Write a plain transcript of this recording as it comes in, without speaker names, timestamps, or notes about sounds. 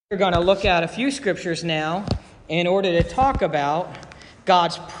We're going to look at a few scriptures now in order to talk about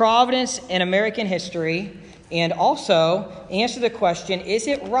God's providence in American history and also answer the question, is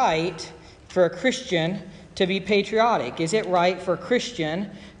it right for a Christian to be patriotic? Is it right for a Christian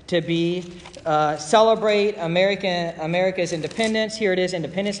to be celebrate America's independence? Here it is,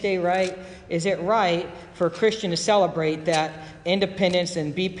 Independence Day, right? Is it right for a Christian to celebrate that independence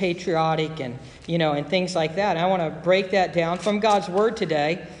and be patriotic and things like that? And I want to break that down from God's Word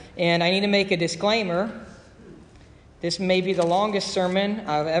today. And I need to make a disclaimer. This may be the longest sermon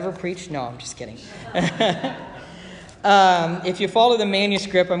I've ever preached. No, I'm just kidding. If you follow the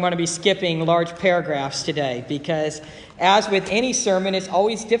manuscript, I'm going to be skipping large paragraphs today because, as with any sermon, it's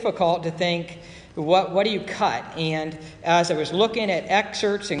always difficult to think, what do you cut? And as I was looking at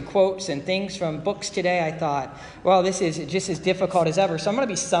excerpts and quotes and things from books today, I thought, well, this is just as difficult as ever. So I'm going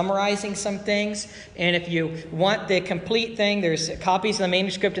to be summarizing some things. And if you want the complete thing, there's copies of the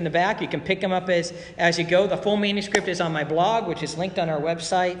manuscript in the back. You can pick them up as you go. The full manuscript is on my blog, which is linked on our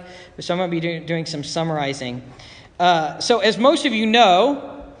website. So I'm going to be doing some summarizing. So as most of you know,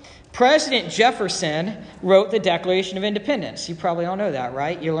 President Jefferson wrote the Declaration of Independence. You probably all know that,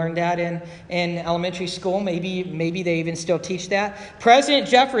 right? You learned that in elementary school. Maybe they even still teach that. President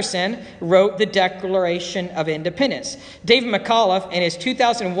Jefferson wrote the Declaration of Independence. David McAuliffe, in his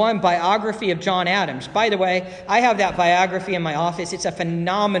 2001 biography of John Adams. By the way, I have that biography in my office. It's a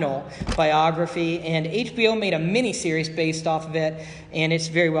phenomenal biography, and HBO made a miniseries based off of it, and it's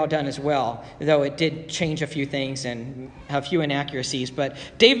very well done as well, though it did change a few things and have a few inaccuracies. But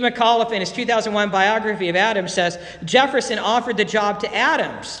David McAuliffe, in his 2001 biography of Adams, says Jefferson offered the job to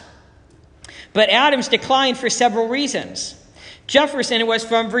Adams, but Adams declined for several reasons. Jefferson was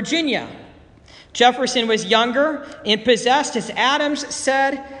from Virginia. Jefferson was younger and possessed, as Adams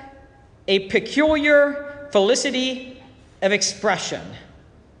said, a peculiar felicity of expression.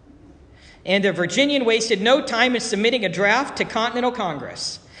 And the Virginian wasted no time in submitting a draft to Continental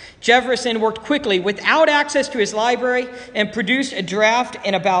Congress. Jefferson worked quickly without access to his library and produced a draft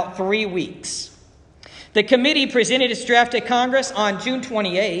in about 3 weeks. The committee presented its draft to Congress on June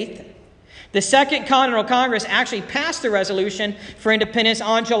 28th. The Second Continental Congress actually passed the resolution for independence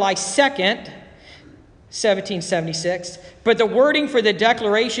on July 2nd, 1776, but the wording for the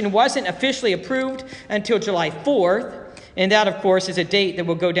declaration wasn't officially approved until July 4th, and that, of course, is a date that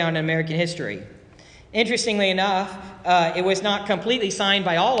will go down in American history. Interestingly enough, it was not completely signed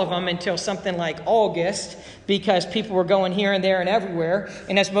by all of them until something like August, because people were going here and there and everywhere.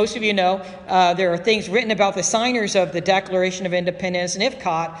 And as most of you know, there are things written about the signers of the Declaration of Independence, and if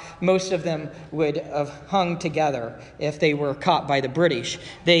caught, most of them would have hung together if they were caught by the British.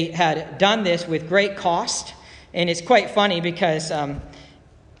 They had done this with great cost, and it's quite funny because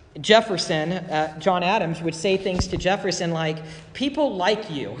Jefferson, John Adams, would say things to Jefferson like, people like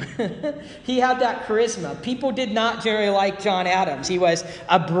you. He had that charisma. People did not generally like John Adams. He was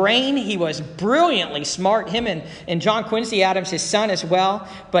a brain. He was brilliantly smart. Him and John Quincy Adams, his son as well,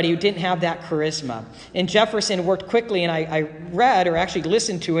 but he didn't have that charisma. And Jefferson worked quickly, and I read or actually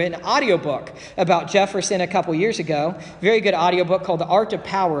listened to an audiobook about Jefferson a couple years ago. Very good audiobook called The Art of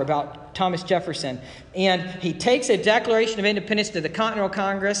Power about Thomas Jefferson. And he takes a Declaration of Independence to the Continental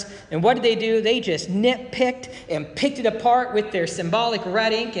Congress. And what did they do? They just nitpicked and picked it apart with their symbolic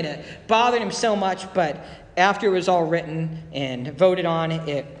red ink. And it bothered him so much. But after it was all written and voted on,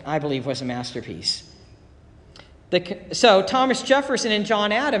 it, I believe, was a masterpiece. So Thomas Jefferson and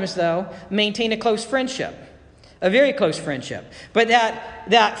John Adams, though, maintained a close friendship. A very close friendship. But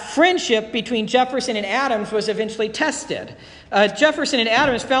that friendship between Jefferson and Adams was eventually tested. Jefferson and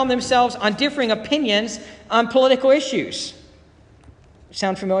Adams found themselves on differing opinions on political issues.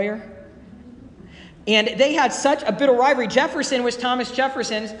 Sound familiar? And they had such a bitter rivalry. Jefferson was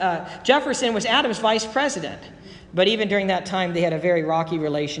Adams' vice president. But even during that time, they had a very rocky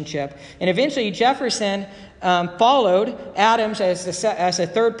relationship. And eventually, Jefferson followed Adams as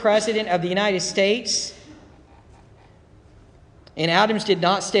the third president of the United States. And Adams did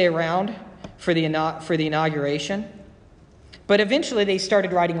not stay around for the inauguration. But eventually they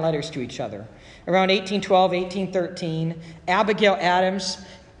started writing letters to each other. Around 1812, 1813, Abigail Adams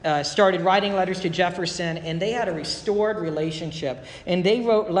started writing letters to Jefferson, and they had a restored relationship. And they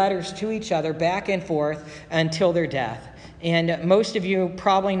wrote letters to each other back and forth until their death. And most of you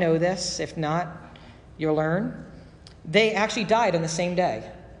probably know this. If not, you'll learn. They actually died on the same day.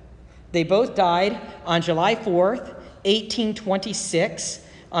 They both died on July 4th, 1826,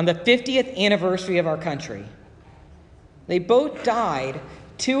 on the 50th anniversary of our country. They both died.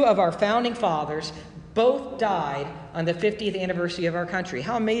 Two of our founding fathers both died on the 50th anniversary of our country.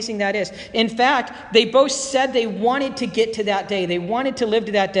 How amazing that is. In fact, they both said they wanted to get to that day. They wanted to live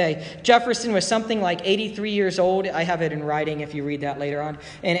to that day. Jefferson was something like 83 years old. I have it in writing if you read that later on.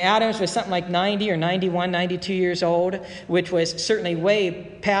 And Adams was something like 90 or 91, 92 years old, which was certainly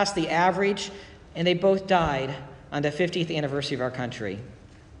way past the average. And they both died on the 50th anniversary of our country.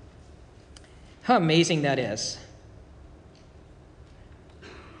 How amazing that is.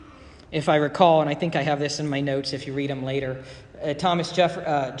 If I recall, and I think I have this in my notes if you read them later,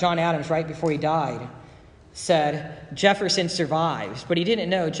 John Adams, right before he died, said, Jefferson survives. But he didn't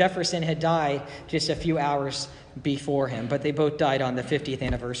know Jefferson had died just a few hours before him. But they both died on the 50th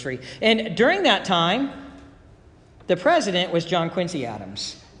anniversary. And during that time, the president was John Quincy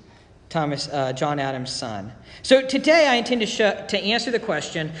Adams, John Adams' son. So today I intend to answer the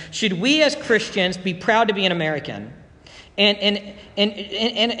question, should we as Christians be proud to be an American? And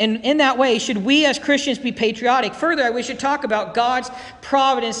in that way, should we as Christians be patriotic? Further, we should talk about God's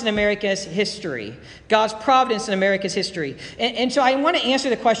providence in America's history. God's providence in America's history. And so I want to answer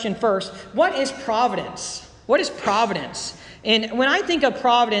the question first. What is providence? What is providence? And when I think of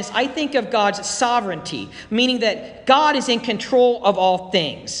providence, I think of God's sovereignty, meaning that God is in control of all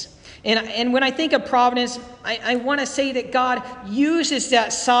things. And when I think of providence, I want to say that God uses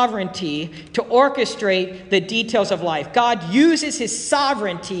that sovereignty to orchestrate the details of life. God uses his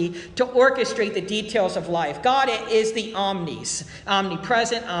sovereignty to orchestrate the details of life. God is the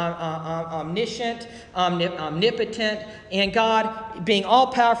omnipresent, omniscient, omnipotent, and God, being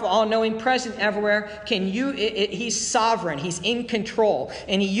all-powerful, all-knowing, present everywhere, he's sovereign. He's in control.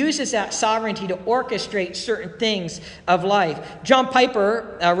 And he uses that sovereignty to orchestrate certain things of life. John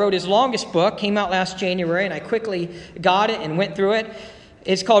Piper wrote his longest book, came out last January, and I quickly got it and went through it.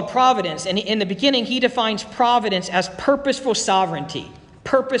 It's called Providence. And in the beginning, he defines providence as purposeful sovereignty.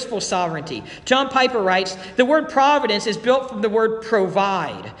 Purposeful sovereignty. John Piper writes, the word providence is built from the word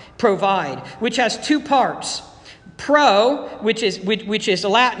provide, which has two parts. Pro, which is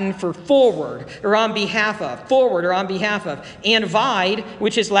Latin for forward or on behalf of, and vide,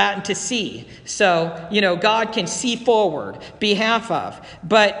 which is Latin to see. So, God can see forward, behalf of.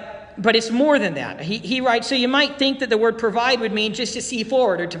 But it's more than that. He writes, so you might think that the word provide would mean just to see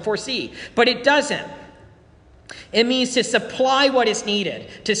forward or to foresee, but it doesn't. It means to supply what is needed,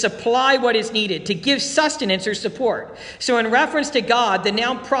 to give sustenance or support. So in reference to God, the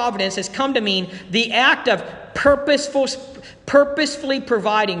noun providence has come to mean the act of purposefully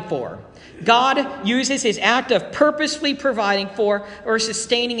providing for. God uses his act of purposefully providing for or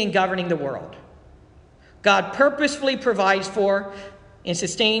sustaining and governing the world. God purposefully provides for and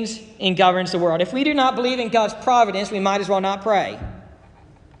sustains and governs the world. If we do not believe in God's providence, we might as well not pray.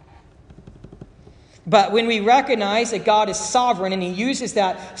 But when we recognize that God is sovereign and he uses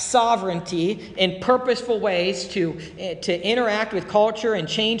that sovereignty in purposeful ways to interact with culture and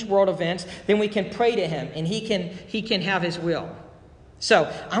change world events, then we can pray to him and he can have his will.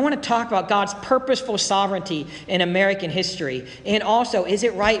 So I want to talk about God's purposeful sovereignty in American history. And also, is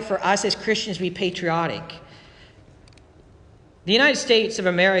it right for us as Christians to be patriotic? The United States of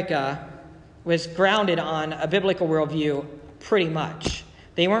America was grounded on a biblical worldview pretty much.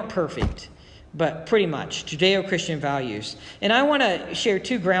 They weren't perfect, but pretty much Judeo-Christian values. And I want to share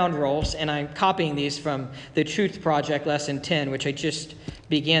two ground rules, and I'm copying these from the Truth Project Lesson 10, which I just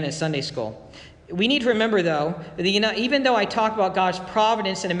began in Sunday school. We need to remember, though, that even though I talk about God's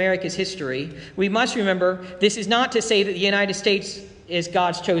providence in America's history, we must remember this is not to say that the United States is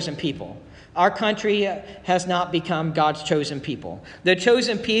God's chosen people. Our country has not become God's chosen people. The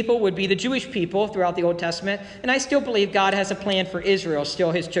chosen people would be the Jewish people throughout the Old Testament, and I still believe God has a plan for Israel,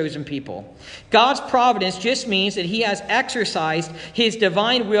 still his chosen people. God's providence just means that he has exercised his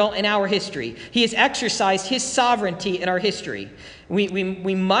divine will in our history. He has exercised his sovereignty in our history.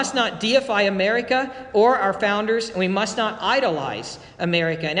 We must not deify America or our founders, and we must not idolize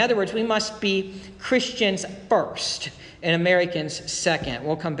America. In other words, we must be Christians first and Americans second.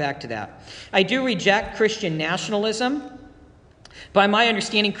 We'll come back to that. I do reject Christian nationalism. By my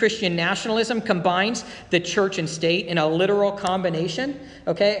understanding, Christian nationalism combines the church and state in a literal combination.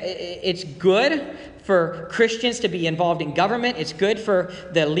 Okay, it's good for Christians to be involved in government. It's good for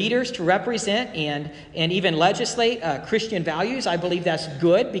the leaders to represent and even legislate Christian values. I believe that's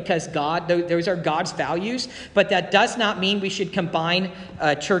good because those are God's values. But that does not mean we should combine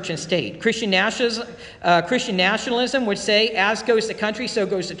church and state. Christian nationalism would say, as goes the country, so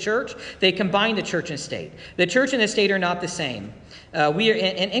goes the church. They combine the church and state. The church and the state are not the same. We are,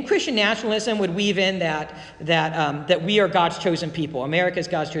 and Christian nationalism would weave in that we are God's chosen people. America is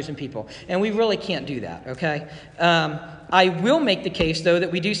God's chosen people. And we really can't do that, okay? I will make the case, though,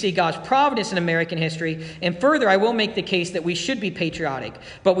 that we do see God's providence in American history. And further, I will make the case that we should be patriotic.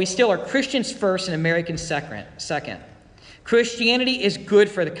 But we still are Christians first and Americans second. Christianity is good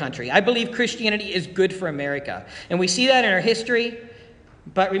for the country. I believe Christianity is good for America. And we see that in our history.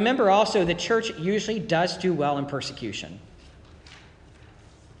 But remember also, the church usually does do well in persecution.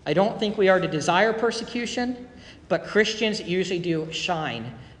 I don't think we are to desire persecution, but Christians usually do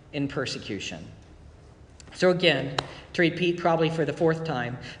shine in persecution. So again, to repeat probably for the fourth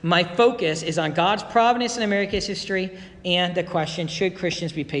time, my focus is on God's providence in America's history and the question, should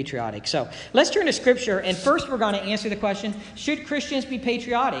Christians be patriotic? So let's turn to Scripture, and first we're going to answer the question, should Christians be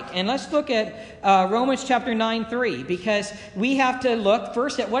patriotic? And let's look at Romans chapter 9:3, because we have to look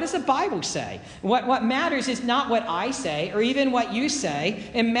first at what does the Bible say? What matters is not what I say or even what you say.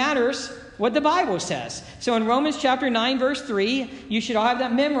 It matters what the Bible says. So in Romans chapter 9, verse 3, you should all have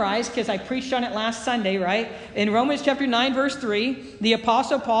that memorized because I preached on it last Sunday, right? In Romans chapter 9, verse 3, the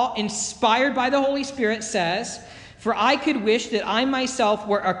Apostle Paul, inspired by the Holy Spirit, says, "For I could wish that I myself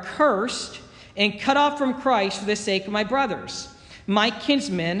were accursed and cut off from Christ for the sake of my brothers, my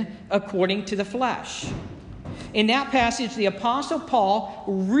kinsmen according to the flesh." In that passage, the Apostle Paul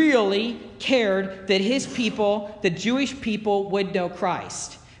really cared that his people, the Jewish people, would know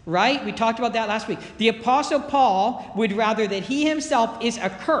Christ. Right? We talked about that last week. The Apostle Paul would rather that he himself is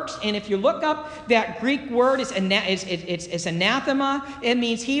accursed. And if you look up that Greek word, it's anathema. It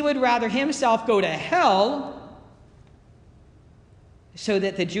means he would rather himself go to hell so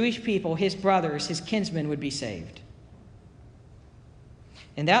that the Jewish people, his brothers, his kinsmen, would be saved.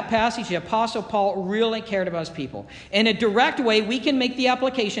 In that passage, the Apostle Paul really cared about his people. In a direct way, we can make the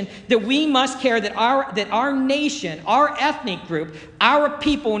application that we must care that our nation, our ethnic group, our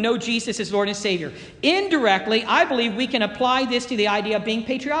people know Jesus as Lord and Savior. Indirectly, I believe we can apply this to the idea of being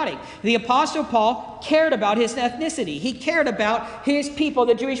patriotic. The Apostle Paul cared about his ethnicity. He cared about his people,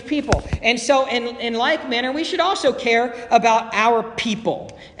 the Jewish people. And so in like manner, we should also care about our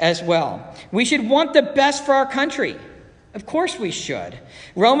people as well. We should want the best for our country. Of course we should.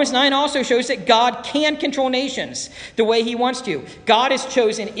 Romans 9 also shows that God can control nations the way he wants to. God has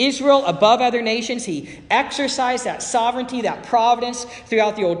chosen Israel above other nations. He exercised that sovereignty, that providence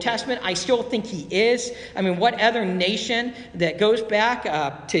throughout the Old Testament. I still think he is. I mean, what other nation that goes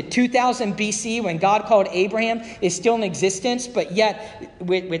back to 2000 BC when God called Abraham is still in existence, but yet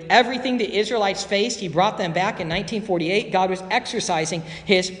with everything the Israelites faced, he brought them back in 1948. God was exercising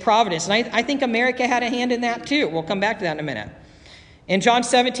his providence. And I think America had a hand in that too. We'll come back to that in a minute. In John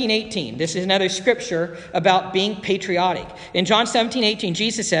 17:18, this is another scripture about being patriotic. In John 17:18,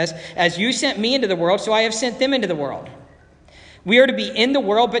 Jesus says, "As you sent me into the world, so I have sent them into the world." We are to be in the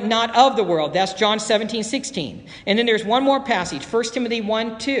world, but not of the world. That's John 17:16. And then there's one more passage, 1 Timothy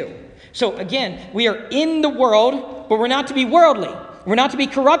 1:2. So again, we are in the world, but we're not to be worldly. We're not to be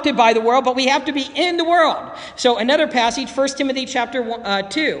corrupted by the world, but we have to be in the world. So another passage, 1 Timothy chapter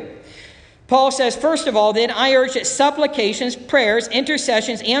 2. Paul says, "First of all, then, I urge that supplications, prayers,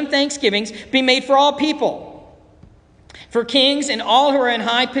 intercessions, and thanksgivings be made for all people, for kings and all who are in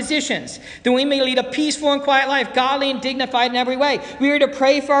high positions, that we may lead a peaceful and quiet life, godly and dignified in every way." We are to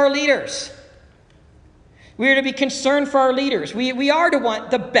pray for our leaders. We are to be concerned for our leaders. We are to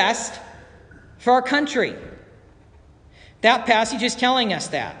want the best for our country. That passage is telling us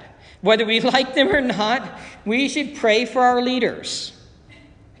that. Whether we like them or not, we should pray for our leaders.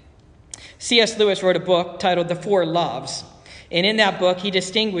 C.S. Lewis wrote a book titled The Four Loves. And in that book, he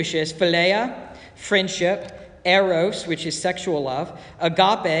distinguishes philia, friendship, eros, which is sexual love,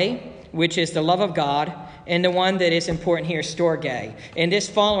 agape, which is the love of God, and the one that is important here, storge. And this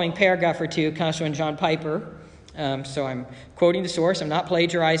following paragraph or two comes from John Piper. So I'm quoting the source. I'm not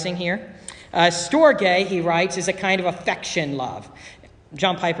plagiarizing here. Storge, he writes, is a kind of affection love.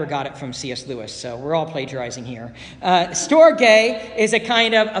 John Piper got it from C.S. Lewis, so we're all plagiarizing here. Storge is a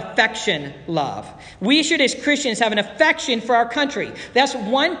kind of affection love. We should, as Christians, have an affection for our country. That's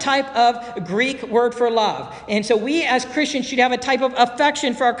one type of Greek word for love. And so we, as Christians, should have a type of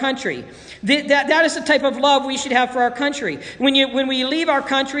affection for our country. That is the type of love we should have for our country. When we leave our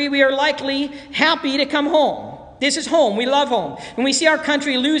country, we are likely happy to come home. This is home. We love home. When we see our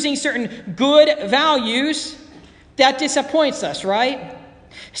country losing certain good values, that disappoints us, right?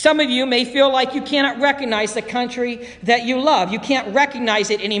 Some of you may feel like you cannot recognize the country that you love. You can't recognize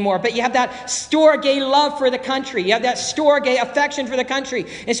it anymore, but you have that storge love for the country. You have that storge affection for the country.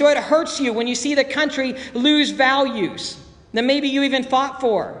 And so it hurts you when you see the country lose values that maybe you even fought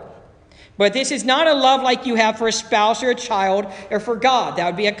for. But this is not a love like you have for a spouse or a child or for God. That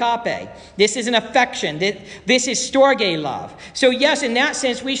would be agape. This is an affection. This is storge love. So yes, in that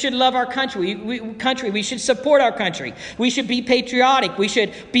sense, we should love our country. We should support our country. We should be patriotic. We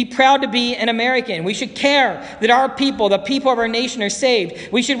should be proud to be an American. We should care that our people, the people of our nation, are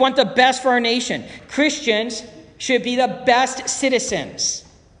saved. We should want the best for our nation. Christians should be the best citizens.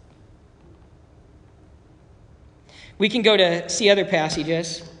 We can go to see other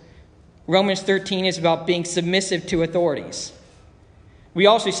passages. Romans 13 is about being submissive to authorities. We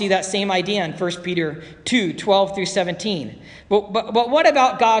also see that same idea in 1 Peter 2, 12 through 17. But what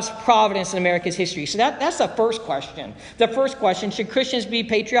about God's providence in America's history? So that's the first question. The first question, should Christians be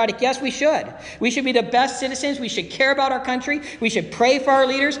patriotic? Yes, we should. We should be the best citizens. We should care about our country. We should pray for our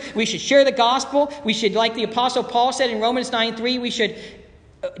leaders. We should share the gospel. We should, like the Apostle Paul said in Romans 9:3, we should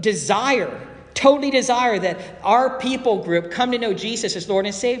totally desire that our people group come to know Jesus as Lord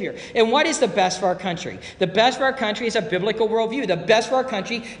and Savior. And what is the best for our country? The best for our country is a biblical worldview. The best for our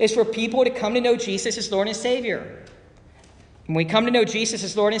country is for people to come to know Jesus as Lord and Savior. When we come to know Jesus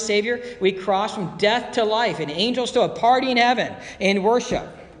as Lord and Savior, we cross from death to life and angels to a party in heaven in worship.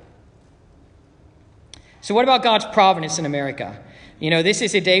 So what about God's providence in America? This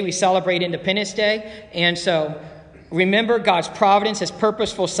is a day we celebrate Independence Day, and so remember God's providence as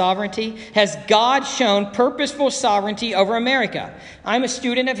purposeful sovereignty. Has God shown purposeful sovereignty over America? I'm a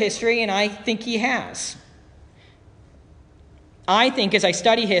student of history, and I think he has. I think as I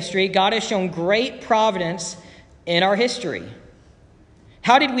study history, God has shown great providence in our history.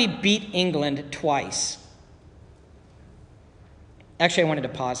 How did we beat England twice? Actually, I wanted to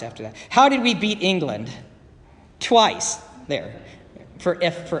pause after that. How did we beat England twice? There, for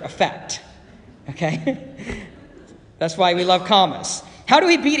effect. Okay? That's why we love commas. How do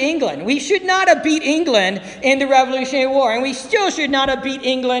we beat England? We should not have beat England in the Revolutionary War, and we still should not have beat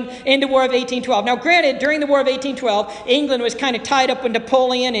England in the War of 1812. Now, granted, during the War of 1812, England was kind of tied up with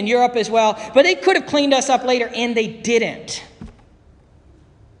Napoleon and Europe as well, but they could have cleaned us up later, and they didn't.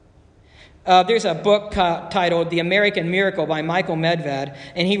 There's a book titled The American Miracle by Michael Medved,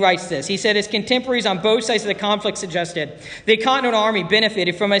 and he writes this. He said, his contemporaries on both sides of the conflict suggested the Continental Army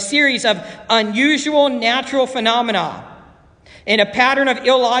benefited from a series of unusual natural phenomena and a pattern of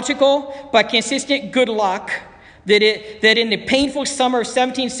illogical but consistent good luck that in the painful summer of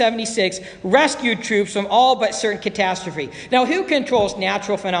 1776 rescued troops from all but certain catastrophe. Now, who controls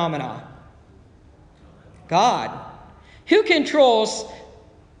natural phenomena? God. Who controls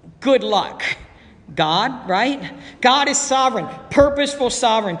good luck? God, right? God is sovereign, purposeful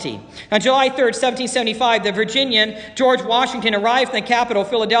sovereignty. On July 3rd, 1775, the Virginian George Washington arrived in the capital,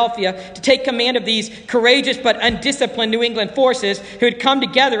 Philadelphia, to take command of these courageous but undisciplined New England forces who had come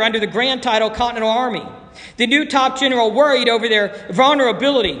together under the grand title Continental Army. The new top general worried over their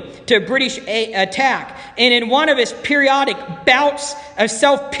vulnerability to British attack, and in one of his periodic bouts of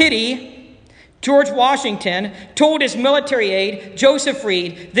self-pity, George Washington told his military aide, Joseph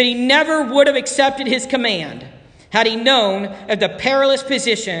Reed, that he never would have accepted his command had he known of the perilous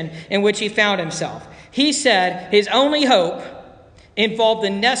position in which he found himself. He said his only hope involved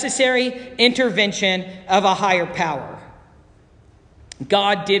the necessary intervention of a higher power.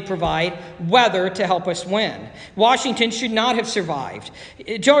 God did provide weather to help us win. Washington should not have survived.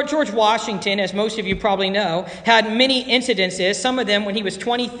 George Washington, as most of you probably know, had many incidences, some of them when he was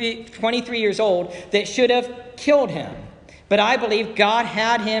 23 years old, that should have killed him. But I believe God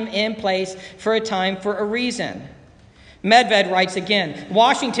had him in place for a time for a reason. Medved writes again,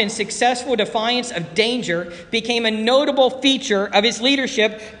 Washington's successful defiance of danger became a notable feature of his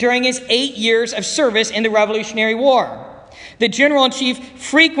leadership during his 8 years of service in the Revolutionary War. The general-in-chief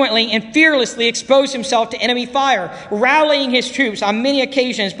frequently and fearlessly exposed himself to enemy fire, rallying his troops on many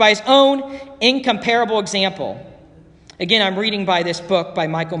occasions by his own incomparable example. Again, I'm reading by this book by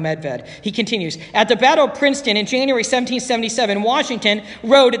Michael Medved. He continues, at the Battle of Princeton in January 1777, Washington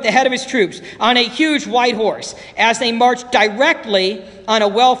rode at the head of his troops on a huge white horse as they marched directly on a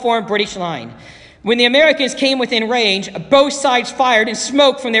well-formed British line. When the Americans came within range, both sides fired, and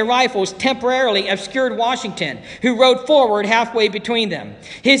smoke from their rifles temporarily obscured Washington, who rode forward halfway between them.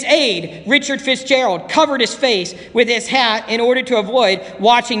 His aide, Richard Fitzgerald, covered his face with his hat in order to avoid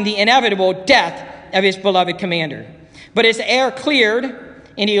watching the inevitable death of his beloved commander. But as the air cleared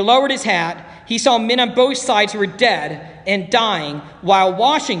and he lowered his hat, he saw men on both sides who were dead and dying, while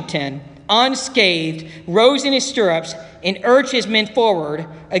Washington, unscathed, rose in his stirrups and urged his men forward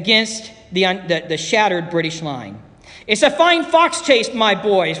against the shattered British line. "It's a fine fox chase, my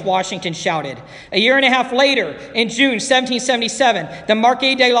boys," Washington shouted. A year and a half later, in June 1777, the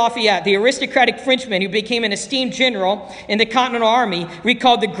Marquis de Lafayette, the aristocratic Frenchman who became an esteemed general in the Continental Army,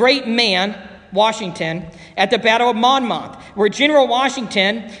 recalled the great man, Washington, at the Battle of Monmouth, where General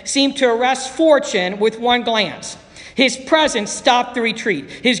Washington seemed to arrest fortune with one glance. His presence stopped the retreat.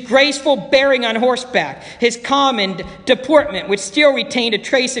 His graceful bearing on horseback, his calm and deportment, which still retained a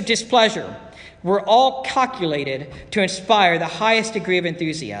trace of displeasure, were all calculated to inspire the highest degree of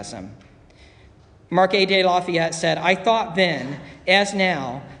enthusiasm. Marquis de Lafayette said, "I thought then, as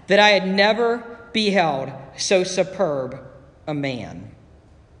now, that I had never beheld so superb a man."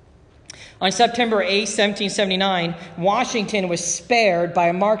 On September 8, 1779, Washington was spared by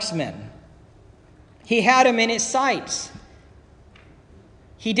a marksman. He had him in his sights.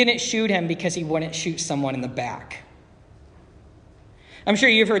 He didn't shoot him because he wouldn't shoot someone in the back. I'm sure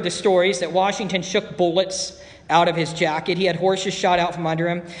you've heard the stories that Washington shook bullets out of his jacket. He had horses shot out from under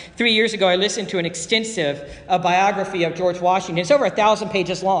him. 3 years ago, I listened to an extensive biography of George Washington. It's over 1,000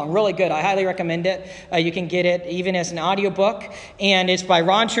 pages long. Really good. I highly recommend it. You can get it even as an audiobook. And it's by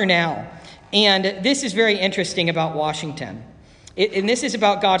Ron Chernow. And this is very interesting about Washington. And this is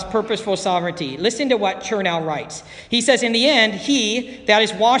about God's purposeful sovereignty. Listen to what Chernow writes. He says, "In the end, he," that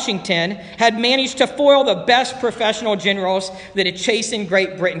is Washington, "had managed to foil the best professional generals that a chastened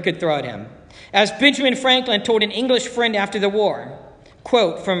Great Britain could throw at him. As Benjamin Franklin told an English friend after the war,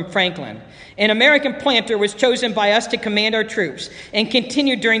 quote from Franklin, "An American planter was chosen by us to command our troops and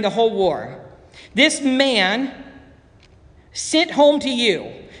continued during the whole war. This man sent home to you,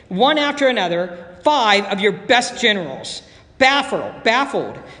 one after another, 5 of your best generals,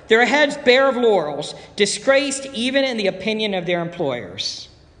 baffled, their heads bare of laurels, disgraced even in the opinion of their employers."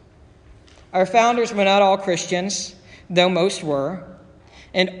 Our founders were not all Christians, though most were,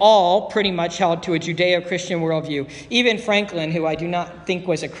 and all pretty much held to a Judeo-Christian worldview. Even Franklin, who I do not think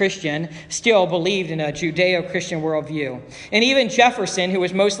was a Christian, still believed in a Judeo-Christian worldview. And even Jefferson, who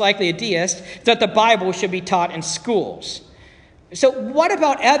was most likely a deist, thought the Bible should be taught in schools. So what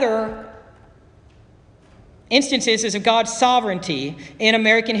about other instances of God's sovereignty in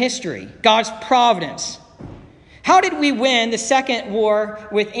American history, God's providence? How did we win the Second War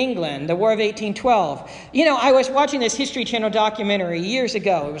with England, the War of 1812? You know, I was watching this History Channel documentary years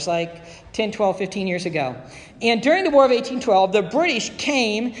ago. It was like 10, 12, 15 years ago. And during the War of 1812, the British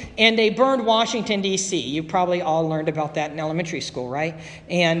came and they burned Washington, D.C. You probably all learned about that in elementary school, right?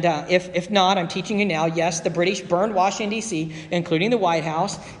 And if not, I'm teaching you now. Yes, the British burned Washington, D.C., including the White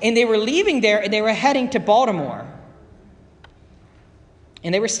House. And they were leaving there and they were heading to Baltimore.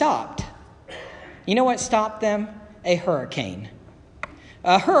 And they were stopped. You know what stopped them? A hurricane.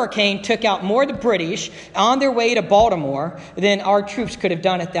 A hurricane took out more of the British on their way to Baltimore than our troops could have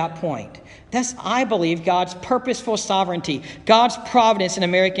done at that point. That's, I believe, God's purposeful sovereignty, God's providence in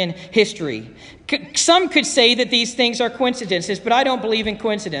American history. Some could say that these things are coincidences, but I don't believe in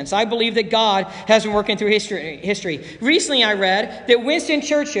coincidence. I believe that God has been working through history. Recently, I read that Winston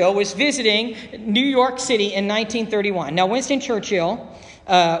Churchill was visiting New York City in 1931. Now, Winston Churchill,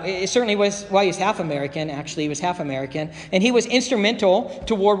 it certainly was, well, he was half American, actually. He was half American. And he was instrumental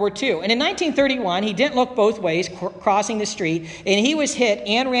to World War II. And in 1931, he didn't look both ways crossing the street, and he was hit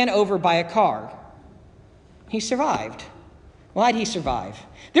and ran over by a car. He survived. Why did he survive?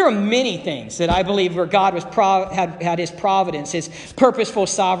 There are many things that I believe where God was had his providence, his purposeful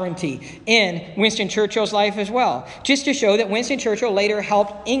sovereignty in Winston Churchill's life as well. Just to show that Winston Churchill later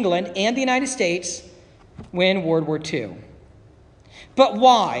helped England and the United States win World War II. But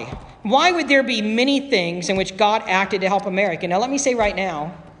why? Why would there be many things in which God acted to help America? Now, let me say right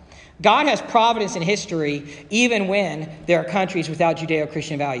now, God has providence in history even when there are countries without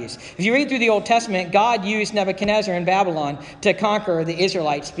Judeo-Christian values. If you read through the Old Testament, God used Nebuchadnezzar in Babylon to conquer the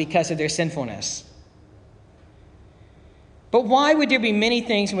Israelites because of their sinfulness. But why would there be many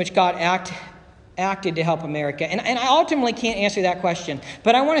things in which God acted to help America? And I ultimately can't answer that question,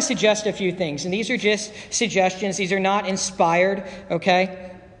 but I want to suggest a few things. And these are just suggestions. These are not inspired,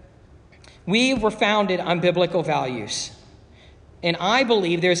 okay? We were founded on biblical values. And I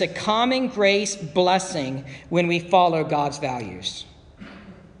believe there's a common grace blessing when we follow God's values.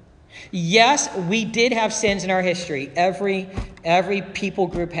 Yes, we did have sins in our history. Every Every people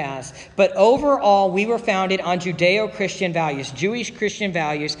group has. But overall, we were founded on Judeo-Christian values, Jewish Christian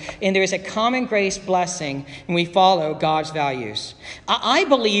values, and there is a common grace blessing when we follow God's values. I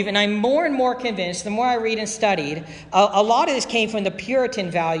believe, and I'm more and more convinced, the more I read and studied, a lot of this came from the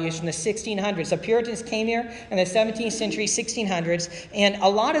Puritan values from the 1600s. The Puritans came here in the 17th century, 1600s, and a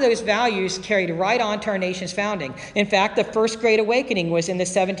lot of those values carried right on to our nation's founding. In fact, the First Great Awakening was in the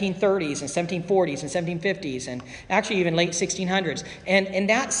 1730s and 1740s and 1750s, and actually even late 1600s. And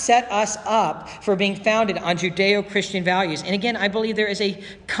that set us up for being founded on Judeo-Christian values. And again, I believe there is a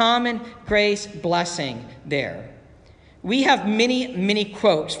common grace blessing there. We have many, many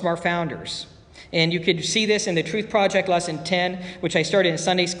quotes from our founders. And you could see this in the Truth Project Lesson 10, which I started in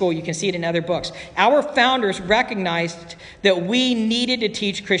Sunday school. You can see it in other books. Our founders recognized that we needed to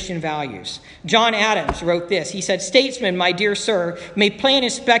teach Christian values. John Adams wrote this. He said, "Statesmen, my dear sir, may plan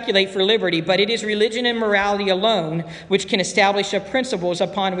and speculate for liberty, but it is religion and morality alone which can establish the principles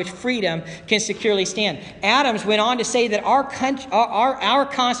upon which freedom can securely stand." Adams went on to say that our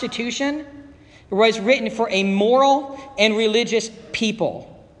Constitution was written for a moral and religious people.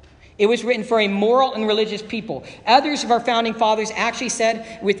 It was written for a moral and religious people. Others of our founding fathers actually said,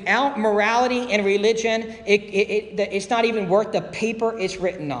 without morality and religion, it's not even worth the paper it's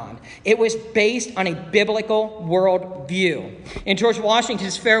written on. It was based on a biblical worldview. In George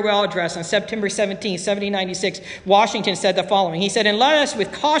Washington's farewell address on September 17, 1796, Washington said the following. He said, "And let us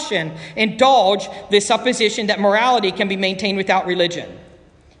with caution indulge the supposition that morality can be maintained without religion."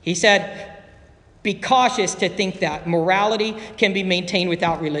 He said, be cautious to think that morality can be maintained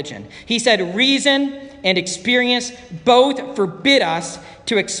without religion. He said, "Reason and experience both forbid us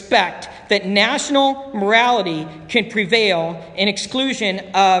to expect that national morality can prevail in exclusion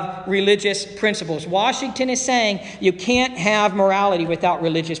of religious principles." Washington is saying you can't have morality without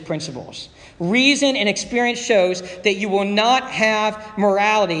religious principles. Reason and experience shows that you will not have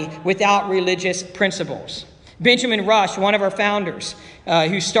morality without religious principles. Benjamin Rush, one of our founders,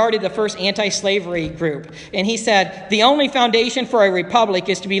 who started the first anti-slavery group, and he said, "The only foundation for a republic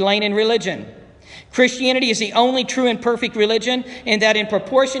is to be laid in religion. Christianity is the only true and perfect religion, and that in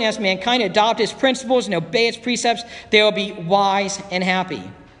proportion as mankind adopt its principles and obey its precepts, they will be wise and happy."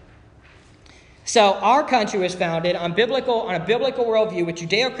 So our country was founded on a biblical worldview with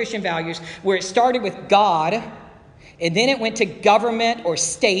Judeo-Christian values, where it started with God, and then it went to government or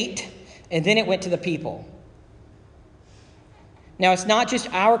state, and then it went to the people. Now, it's not just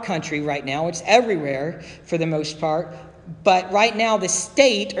our country right now. It's everywhere for the most part. But right now, the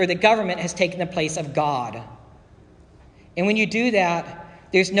state or the government has taken the place of God. And when you do that,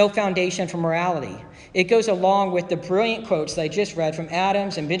 there's no foundation for morality. It goes along with the brilliant quotes that I just read from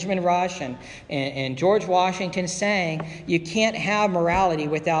Adams and Benjamin Rush and George Washington saying you can't have morality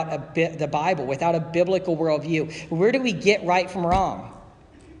without the Bible, without a biblical worldview. Where do we get right from wrong?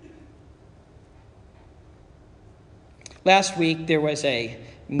 Last week, there was a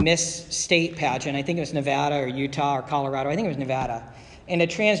Miss State pageant. I think it was Nevada or Utah or Colorado. I think it was Nevada. And a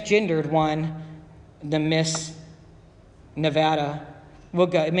transgendered won the Miss Nevada.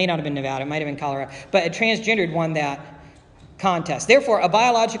 It may not have been Nevada. It might have been Colorado. But a transgendered won that contest. Therefore, a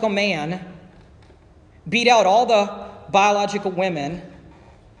biological man beat out all the biological women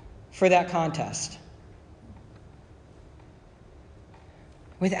for that contest.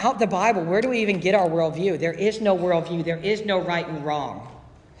 Without the Bible, where do we even get our worldview? There is no worldview. There is no right and wrong.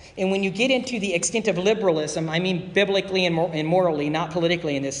 And when you get into the extent of liberalism, I mean biblically and morally, not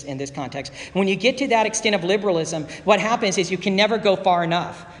politically in this context. When you get to that extent of liberalism, what happens is you can never go far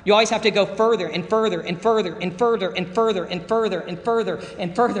enough. You always have to go further and further and further and further and further and further and further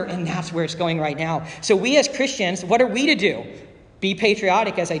and further. And that's where it's going right now. So we as Christians, what are we to do? Be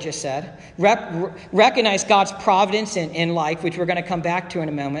patriotic, as I just said. Recognize God's providence in life, which we're going to come back to in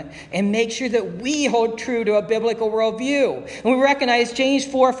a moment. And make sure that we hold true to a biblical worldview. And we recognize James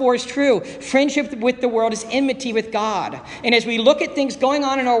 4:4 is true. Friendship with the world is enmity with God. And as we look at things going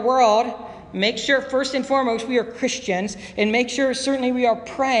on in our world, make sure first and foremost we are Christians. And make sure certainly we are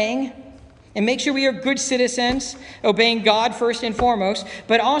praying. And make sure we are good citizens, obeying God first and foremost.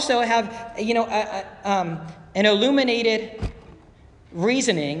 But also have, an illuminated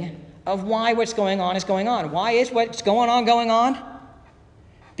reasoning of why what's going on is going on. Why is what's going on?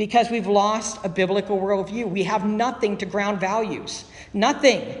 Because we've lost a biblical worldview. We have nothing to ground values.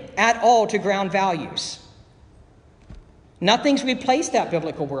 Nothing at all to ground values. Nothing's replaced that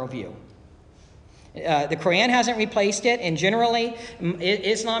biblical worldview. The Quran hasn't replaced it, and generally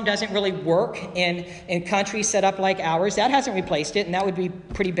Islam doesn't really work in countries set up like ours. That hasn't replaced it, and that would be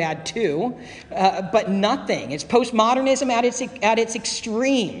pretty bad too. But nothing. It's postmodernism at its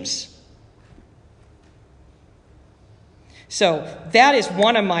extremes. So that is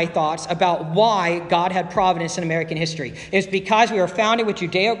one of my thoughts about why God had providence in American history. It's because we were founded with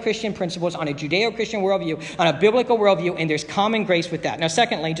Judeo-Christian principles on a Judeo-Christian worldview, on a biblical worldview, and there's common grace with that. Now,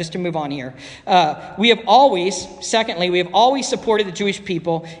 secondly, just to move on here, we have always supported the Jewish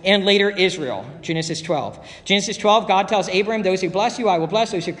people and later Israel. Genesis 12. Genesis 12, God tells Abraham, those who bless you, I will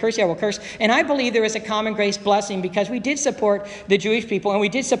bless. Those who curse you, I will curse. And I believe there is a common grace blessing because we did support the Jewish people and we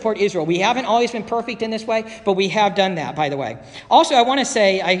did support Israel. We haven't always been perfect in this way, but we have done that, by the way. Also, I want to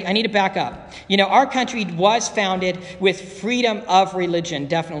say, I need to back up. Our country was founded with freedom of religion,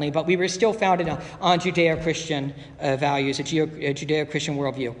 definitely, but we were still founded on Judeo-Christian values, a Judeo-Christian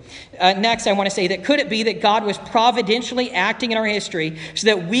worldview. Next, I want to say that could it be that God was providentially acting in our history so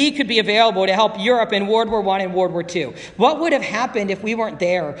that we could be available to help Europe in World War I and World War II? What would have happened if we weren't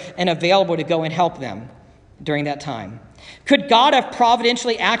there and available to go and help them during that time? Could God have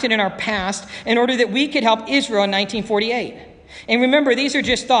providentially acted in our past in order that we could help Israel in 1948? And remember, these are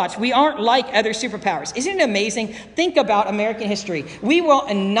just thoughts. We aren't like other superpowers. Isn't it amazing? Think about American history. We will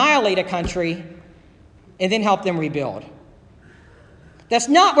annihilate a country and then help them rebuild. That's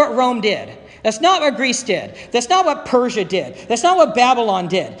not what Rome did. That's not what Greece did. That's not what Persia did. That's not what Babylon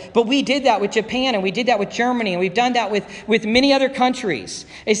did. But we did that with Japan, and we did that with Germany, and we've done that with many other countries.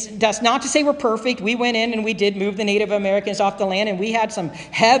 That's not to say we're perfect. We went in and we did move the Native Americans off the land, and we had some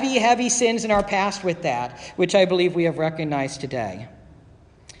heavy, heavy sins in our past with that, which I believe we have recognized today.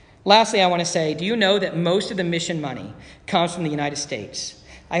 Lastly, I want to say, do you know that most of the mission money comes from the United States?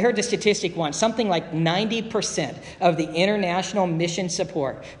 I heard the statistic once, something like 90% of the international mission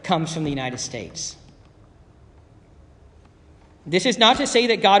support comes from the United States. This is not to say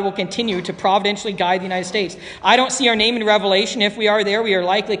that God will continue to providentially guide the United States. I don't see our name in Revelation. If we are there, we are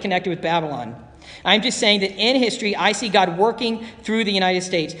likely connected with Babylon. I'm just saying that in history, I see God working through the United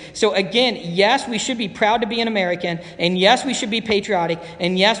States. So again, yes, we should be proud to be an American, and yes, we should be patriotic,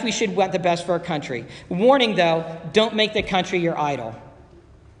 and yes, we should want the best for our country. Warning, though, don't make the country your idol.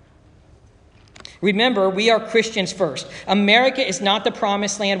 Remember, we are Christians first. America is not the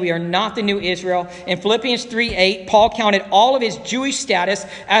promised land. We are not the new Israel. In Philippians 3:8, Paul counted all of his Jewish status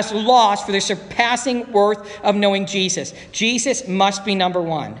as lost for the surpassing worth of knowing Jesus. Jesus must be number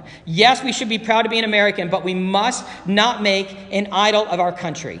one. Yes, we should be proud to be an American, but we must not make an idol of our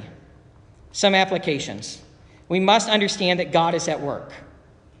country. Some applications. We must understand that God is at work.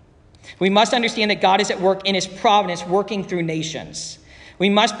 We must understand that God is at work in his providence, working through nations. We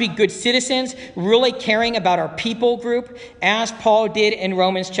must be good citizens, really caring about our people group, as Paul did in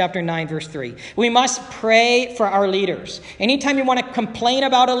Romans chapter 9, verse 3. We must pray for our leaders. Anytime you want to complain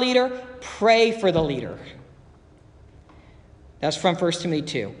about a leader, pray for the leader. That's from 1 Timothy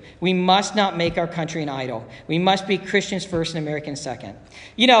 2. We must not make our country an idol. We must be Christians first and Americans second.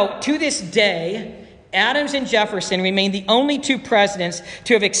 To this day, Adams and Jefferson remain the only two presidents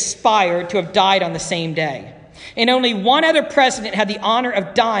to have expired, to have died on the same day. And only one other president had the honor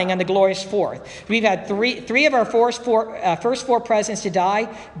of dying on the glorious 4th. We've had three of our first four presidents to die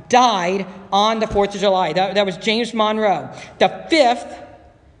died on the 4th of July. That was James Monroe. The 5th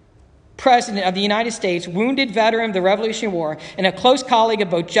president of the United States, wounded veteran of the Revolutionary War, and a close colleague of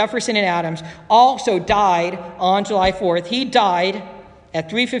both Jefferson and Adams, also died on July 4th. He died at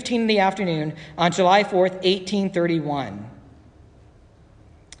 3:15 in the afternoon on July 4th, 1831.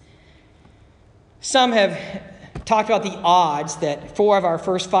 Some have talked about the odds that 4 of our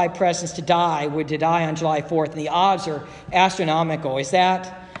first 5 presidents to die would die on July 4th, and the odds are astronomical. Is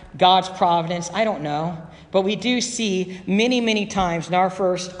that God's providence? I don't know. But we do see many, many times in our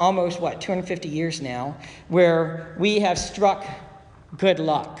first almost, 250 years now, where we have struck good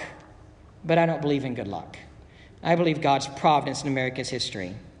luck. But I don't believe in good luck. I believe God's providence in America's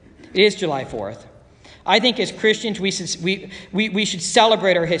history. It is July 4th. I think as Christians, we should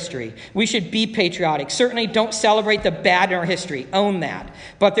celebrate our history. We should be patriotic. Certainly don't celebrate the bad in our history. Own that.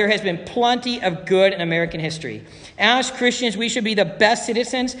 But there has been plenty of good in American history. As Christians, we should be the best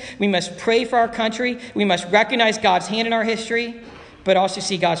citizens. We must pray for our country. We must recognize God's hand in our history, but also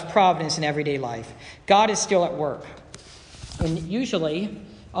see God's providence in everyday life. God is still at work. And usually,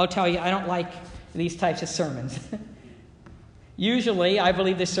 I'll tell you, I don't like these types of sermons. Usually, I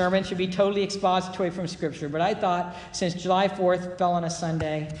believe the sermon should be totally expository from Scripture, but I thought since July 4th fell on a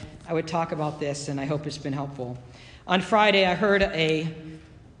Sunday, I would talk about this, and I hope it's been helpful. On Friday, I heard a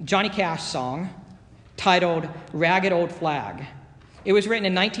Johnny Cash song titled Ragged Old Flag. It was written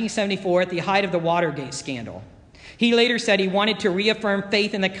in 1974 at the height of the Watergate scandal. He later said he wanted to reaffirm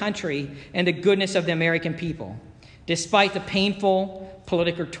faith in the country and the goodness of the American people, despite the painful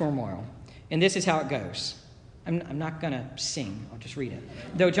political turmoil. And this is how it goes. I'm not going to sing. I'll just read it.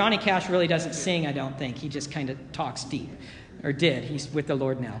 Though Johnny Cash really doesn't sing, I don't think. He just kind of talks deep. or did. He's with the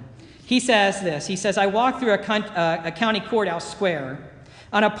Lord now. He says this. He says, I walked through a county courthouse square.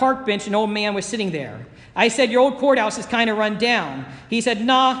 On a park bench, an old man was sitting there. I said, your old courthouse is kind of run down. He said,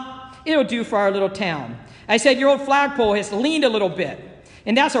 nah, it'll do for our little town. I said, your old flagpole has leaned a little bit,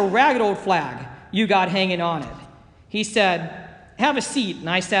 and that's a ragged old flag you got hanging on it. He said, have a seat, and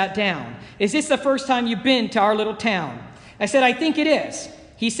I sat down. Is this the first time you've been to our little town? I said, I think it is.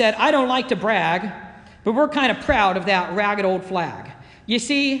 He said, I don't like to brag, but we're kind of proud of that ragged old flag. You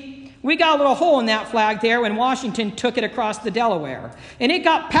see, we got a little hole in that flag there when Washington took it across the Delaware, and it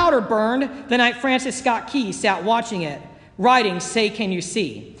got powder burned the night Francis Scott Key sat watching it, writing, Say Can You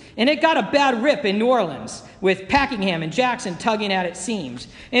See? And it got a bad rip in New Orleans with Packenham and Jackson tugging at its seams.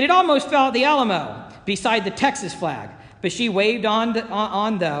 And it almost fell at the Alamo beside the Texas flag. But she waved on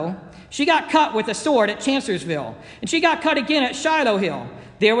though. She got cut with a sword at Chancellorsville. And she got cut again at Shiloh Hill.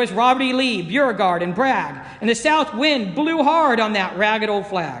 There was Robert E. Lee, Beauregard, and Bragg. And the south wind blew hard on that ragged old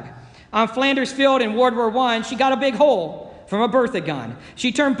flag. On Flanders Field in World War I, she got a big hole from a Bertha gun.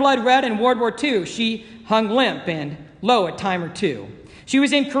 She turned blood red in World War II. She hung limp and low a time or two. She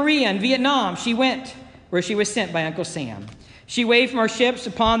was in Korea and Vietnam. She went where she was sent by Uncle Sam. She waved from our ships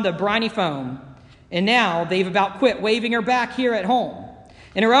upon the briny foam. And now they've about quit waving her back here at home.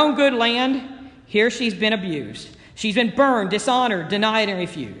 In her own good land, here she's been abused. She's been burned, dishonored, denied, and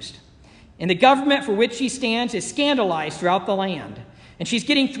refused. And the government for which she stands is scandalized throughout the land. And she's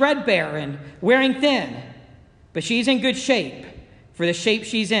getting threadbare and wearing thin. But she's in good shape for the shape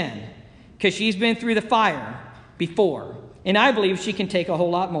she's in, because she's been through the fire before. And I believe she can take a whole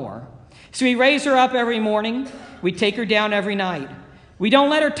lot more. So we raise her up every morning. We take her down every night. We don't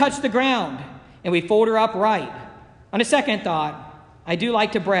let her touch the ground. And we fold her up right. On a second thought, I do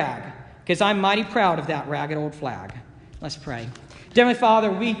like to brag, because I'm mighty proud of that ragged old flag. Let's pray. Heavenly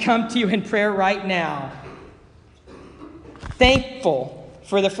Father, we come to you in prayer right now, thankful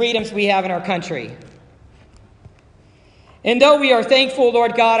for the freedoms we have in our country. And though we are thankful,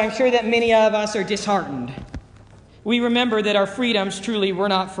 Lord God, I'm sure that many of us are disheartened. We remember that our freedoms truly were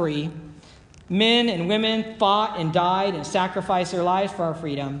not free. Men and women fought and died and sacrificed their lives for our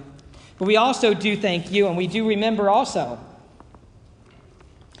freedom. But we also do thank you, and we do remember also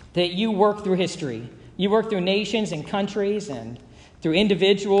that you work through history. You work through nations and countries and through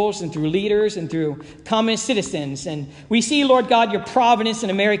individuals and through leaders and through common citizens. And we see, Lord God, your providence in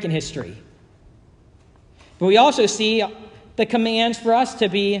American history. But we also see the commands for us to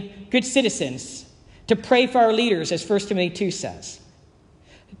be good citizens, to pray for our leaders, as 1 Timothy 2 says.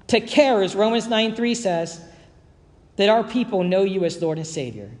 To care, as Romans 9:3 says, that our people know you as Lord and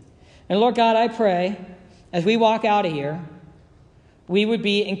Savior. And Lord God, I pray, as we walk out of here, we would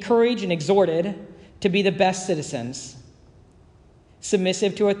be encouraged and exhorted to be the best citizens,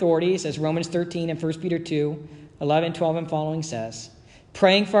 submissive to authorities, as Romans 13 and 1 Peter 2, 11, 12, and following says,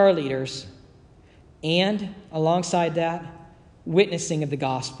 praying for our leaders, and alongside that, witnessing of the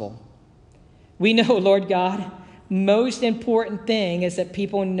gospel. We know, Lord God, most important thing is that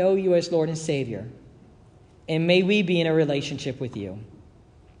people know you as Lord and Savior. And may we be in a relationship with you.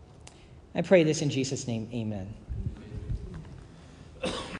 I pray this in Jesus' name. Amen.